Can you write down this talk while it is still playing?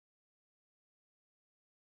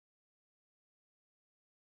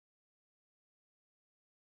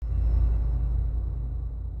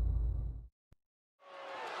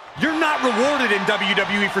You're not rewarded in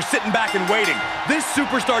WWE for sitting back and waiting. This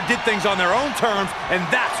superstar did things on their own terms, and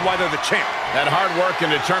that's why they're the champ. That hard work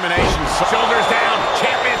and determination. Shoulders down.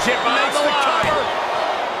 Championship on the line.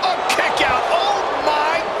 A kick out. Oh,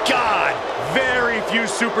 my God. Very few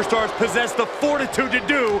superstars possess the fortitude to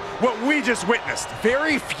do what we just witnessed.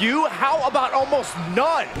 Very few? How about almost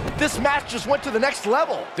none? This match just went to the next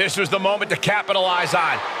level. This was the moment to capitalize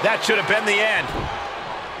on. That should have been the end.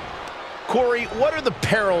 Corey, what are the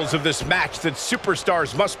perils of this match that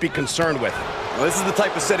superstars must be concerned with? Well, this is the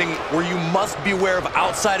type of setting where you must be aware of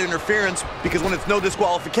outside interference, because when it's no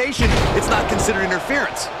disqualification, it's not considered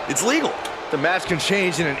interference. It's legal. The match can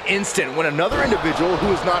change in an instant when another individual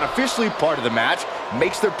who is not officially part of the match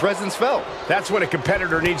makes their presence felt. That's when a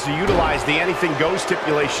competitor needs to utilize the anything goes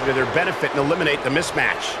stipulation to their benefit and eliminate the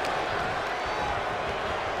mismatch.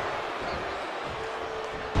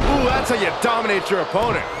 Ooh, that's how you dominate your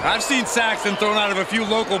opponent. I've seen Saxton thrown out of a few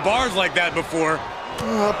local bars like that before.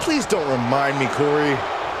 Please don't remind me, Corey.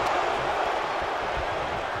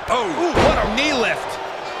 Oh, ooh, what a knee lift.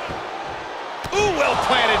 Ooh,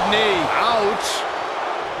 well-planted knee. Ouch.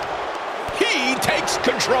 He takes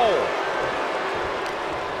control.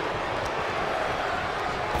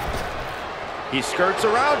 He skirts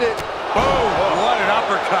around it. Boom, what an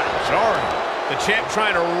uppercut. Jarring. The champ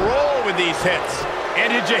trying to roll with these hits.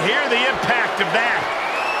 And did you hear the impact of that?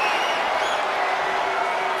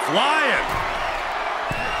 Flying.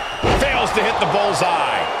 Fails to hit the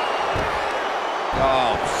bullseye.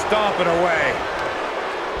 Oh, stomping away.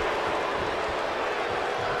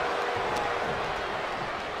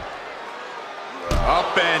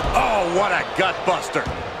 Up and, oh, what a gut buster.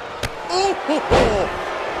 Ooh, hoo, hoo.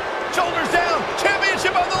 Shoulders down,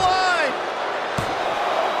 championship on the line.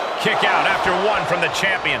 Kick out after one from the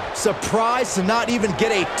champion. Surprised to not even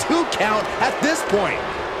get a 2 count at this point.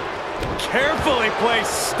 Carefully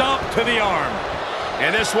placed stomp to the arm.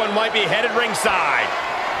 And this one might be headed ringside.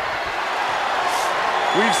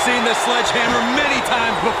 We've seen the sledgehammer many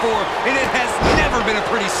times before, and it has never been a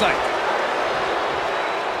pretty sight.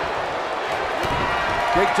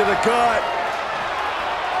 Kick to the gut.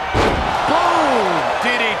 Boom!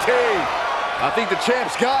 DDT. I think the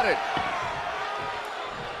champ's got it.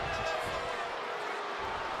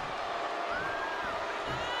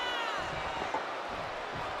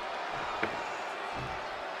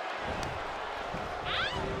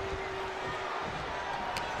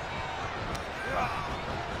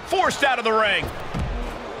 Forced out of the ring.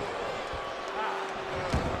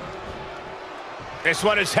 This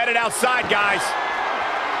one is headed outside, guys.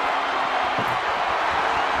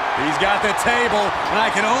 He's got the table, and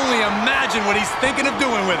I can only imagine what he's thinking of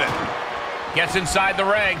doing with it. Gets inside the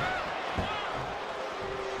ring.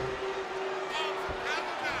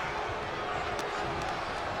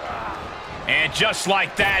 And just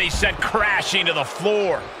like that, he's sent crashing to the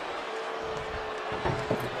floor.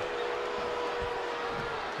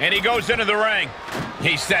 And he goes into the ring.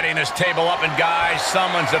 He's setting his table up, and guys,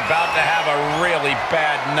 someone's about to have a really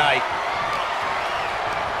bad night.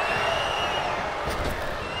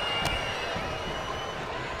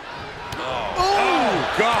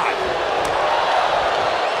 Oh, God.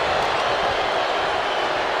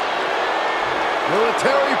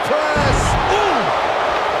 Military press. Ooh.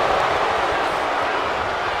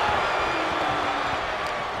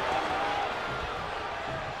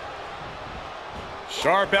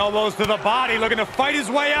 Sharp elbows to the body, looking to fight his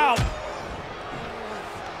way out.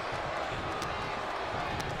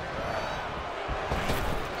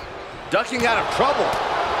 Ducking out of trouble.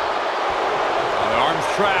 Oh, the arm's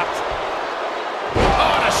trapped.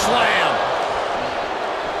 Oh, and a slam.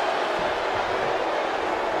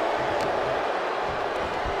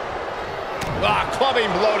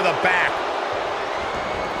 Clubbing blow to the back.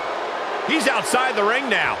 He's outside the ring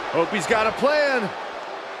now. Hope he's got a plan.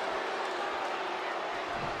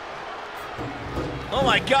 Oh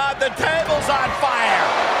my God, the table's on fire.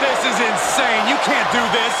 This is insane. You can't do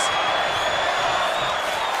this.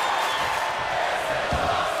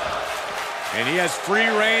 And he has free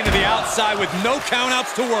reign to the outside with no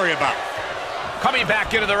countouts to worry about. Coming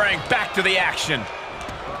back into the ring, back to the action.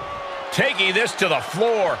 Taking this to the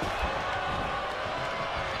floor.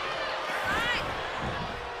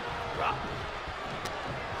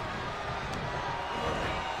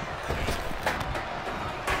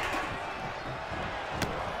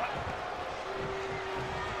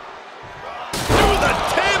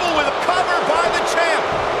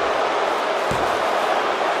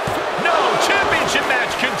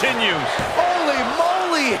 Continues. Holy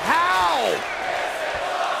moly, how?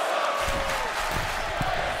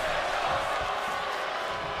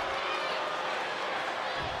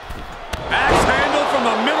 Axe handle from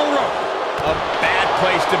the middle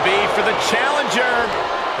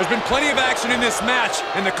plenty of action in this match,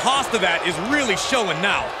 and the cost of that is really showing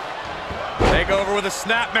now. Take over with a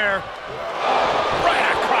snapmare. Right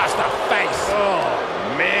across the face. Oh,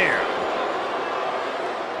 man.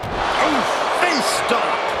 Oh, face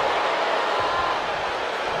stop.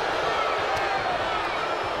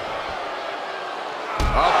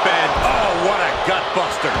 Up and, oh, what a gut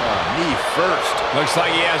buster. Knee first. Looks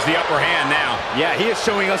like he has the upper hand now. Yeah, he is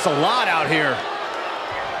showing us a lot out here.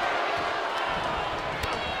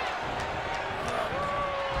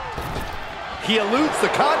 He eludes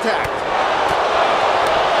the contact.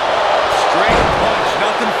 Straight punch,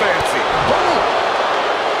 nothing fancy. Boom.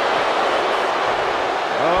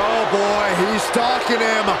 Oh, boy, he's stalking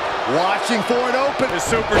him. Watching for an open. The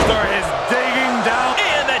superstar is digging down.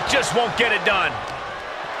 And that just won't get it done.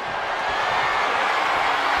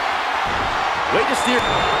 Way to steer.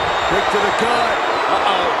 Quick to the gut.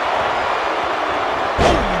 Uh-oh.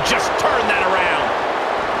 Ooh, just turn that around.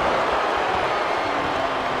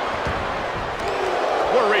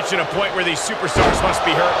 We're reaching a point where these superstars must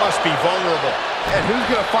be hurt, must be vulnerable. And who's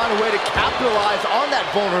going to find a way to capitalize on that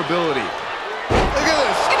vulnerability? Look at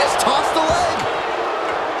this. He just tossed the leg.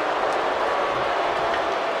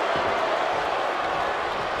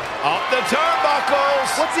 Up the turnbuckles.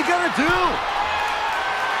 What's he going to do?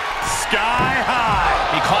 Sky high.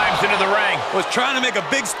 He climbs into the ring. Was trying to make a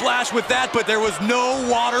big splash with that, but there was no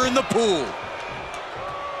water in the pool.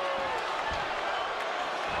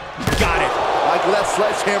 Got it. Michael, that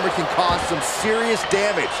sledgehammer can cause some serious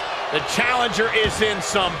damage. The challenger is in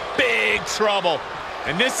some big trouble.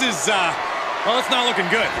 And this is, well, it's not looking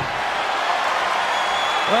good.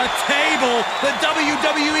 A table. The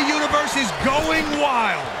WWE Universe is going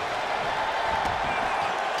wild.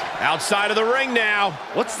 Outside of the ring now.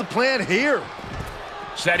 What's the plan here?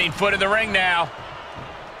 Setting foot in the ring now.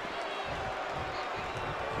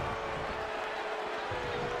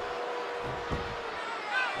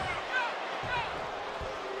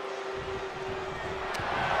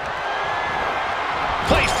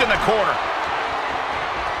 Placed in the corner.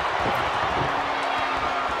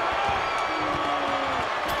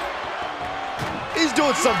 He's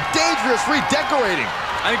doing some dangerous redecorating.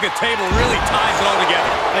 I think the table really ties it all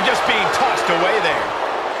together. And just being tossed away there.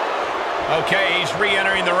 Okay, he's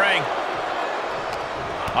re-entering the ring.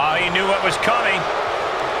 Oh, he knew what was coming.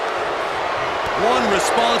 One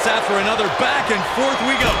response after another. Back and forth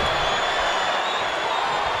we go.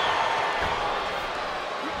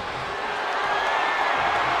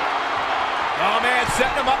 Oh, man,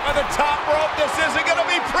 setting him up on the top rope. This isn't going to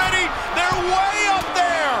be pretty. They're way up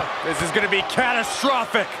there. This is going to be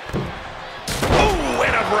catastrophic. Ooh,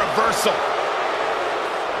 and a reversal.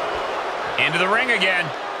 Into the ring again.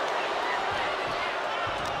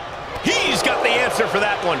 He's got the answer for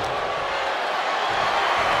that one.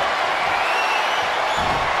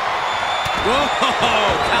 Whoa,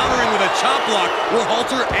 countering with a chop block will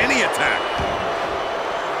alter any attack.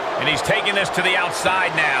 And he's taking this to the outside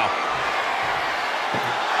now.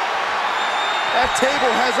 That table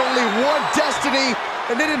has only one destiny,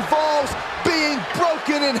 and it involves being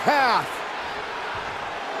broken in half.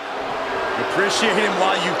 Appreciate him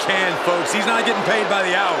while you can, folks. He's not getting paid by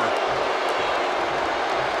the hour.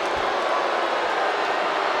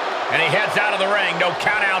 And he heads out of the ring. No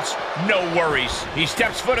countouts, no worries. He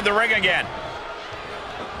steps foot in the ring again.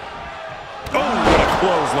 Oh, what a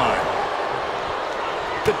clothesline.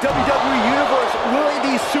 The WWE Universe willing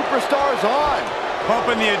these superstars on.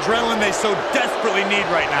 Pumping the adrenaline they so desperately need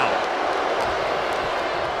right now.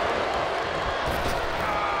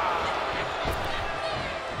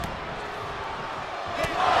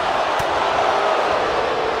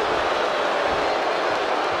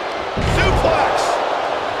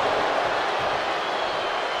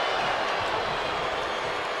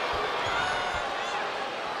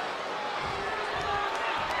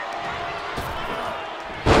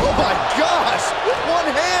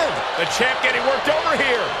 The champ getting worked over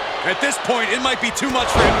here. At this point, it might be too much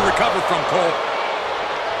for him to recover from, Cole.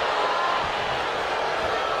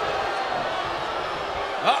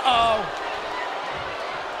 Uh-oh.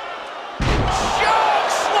 Choke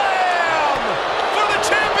slam for the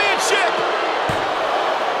championship.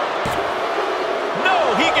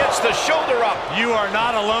 No, he gets the shoulder up. You are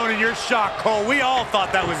not alone in your shock, Cole. We all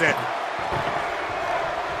thought that was it.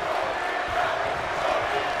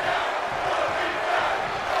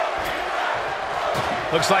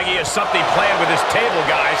 Looks like he has something planned with his table,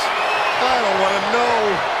 guys. I don't want to know.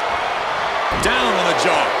 Down on the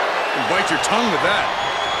jaw. And bite your tongue with that.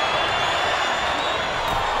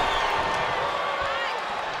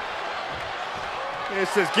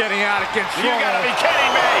 This is getting out of control. You gotta be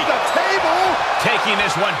kidding me. The table. Taking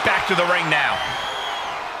this one back to the ring now.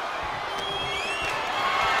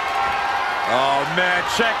 Oh, man,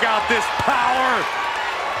 check out this power.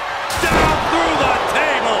 Down through the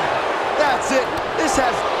table. That's it. This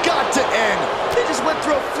has got to end. They just went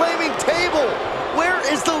through a flaming table. Where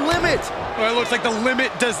is the limit? Well, it looks like the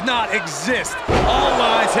limit does not exist. All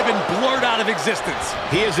lines have been blurred out of existence.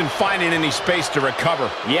 He isn't finding any space to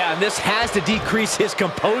recover. Yeah, and this has to decrease his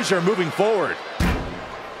composure moving forward.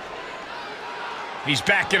 He's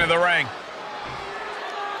back into the ring.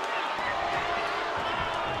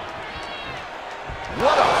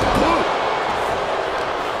 What a boot!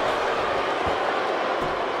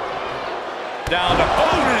 Down to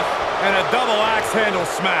opponent and a double axe handle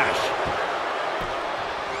smash.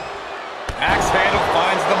 Axe handle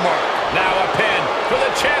finds the mark. Now a pin for the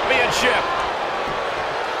championship.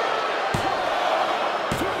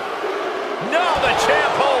 No, the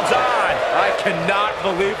champ holds on. I cannot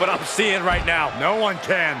believe what I'm seeing right now. No one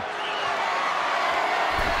can.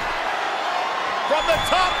 From the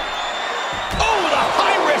top. Oh, the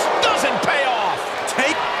high risk doesn't pay off.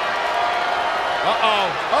 Take.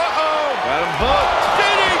 Got him hooked.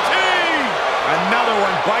 DDT! Another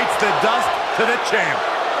one bites the dust to the champ.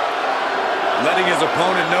 Letting his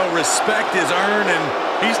opponent know respect is earned, and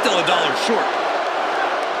he's still $1 short.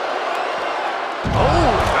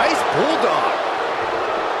 Oh, nice bulldog.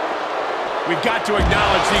 We've got to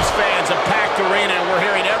acknowledge these fans, a packed arena, and we're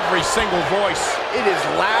hearing every single voice. It is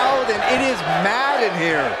loud and it is mad in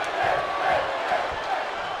here.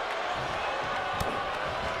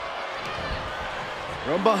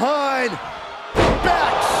 From behind,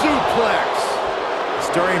 back suplex.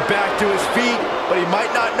 Stirring back to his feet, but he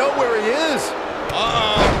might not know where he is.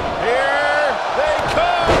 Here they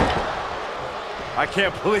come. I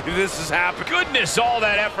can't believe this is happening. Goodness, all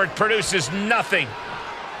that effort produces nothing.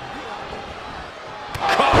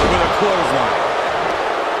 Caught with a clothesline.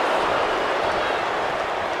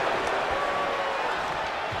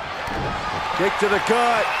 Kick to the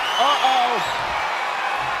gut.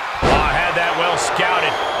 I had that well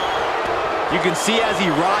scouted. You can see as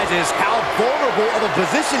he rises how vulnerable of a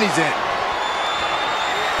position he's in.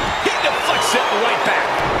 He deflects it right back.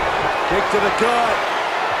 Kick to the gut.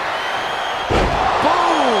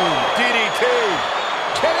 Boom! DDT.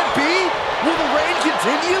 Can it be? Will the reign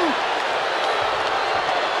continue?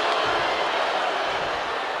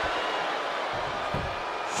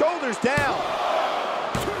 Shoulders down.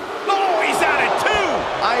 Oh, he's at it too.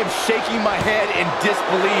 I am shaking my head in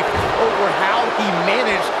disbelief over how he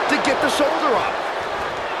managed to get the shoulder up.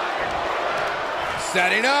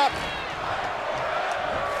 Setting up.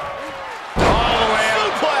 All the way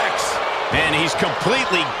out. Suplex. And he's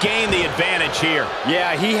completely gained the advantage here.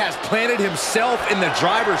 Yeah, he has planted himself in the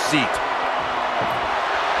driver's seat.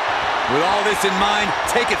 With all this in mind,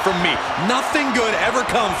 take it from me. Nothing good ever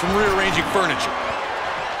comes from rearranging furniture.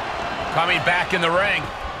 Coming back in the ring.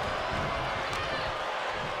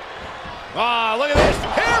 Look at this.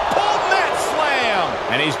 Hair-pulled net slam.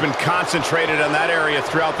 And he's been concentrated on that area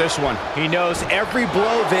throughout this one. He knows every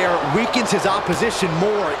blow there weakens his opposition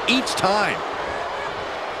more each time.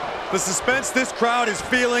 The suspense this crowd is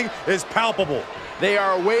feeling is palpable. They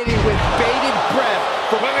are waiting with bated breath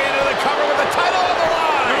for Moving into the cover with the title on the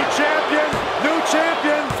line. New champion, new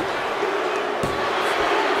champion.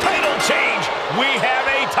 Title change. We have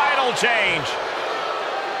a title change.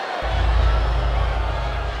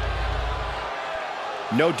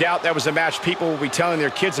 No doubt that was a match people will be telling their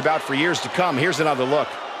kids about for years to come. Here's another look.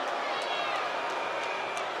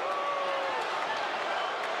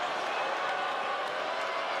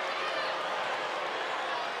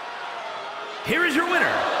 Here is your winner,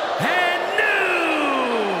 and new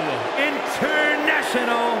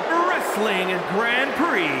International Wrestling Grand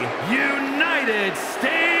Prix United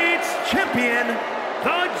States Champion,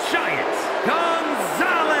 the Giant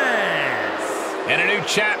Gonzales. And a new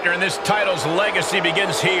chapter in this title's legacy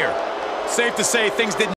begins here. Safe to say things didn't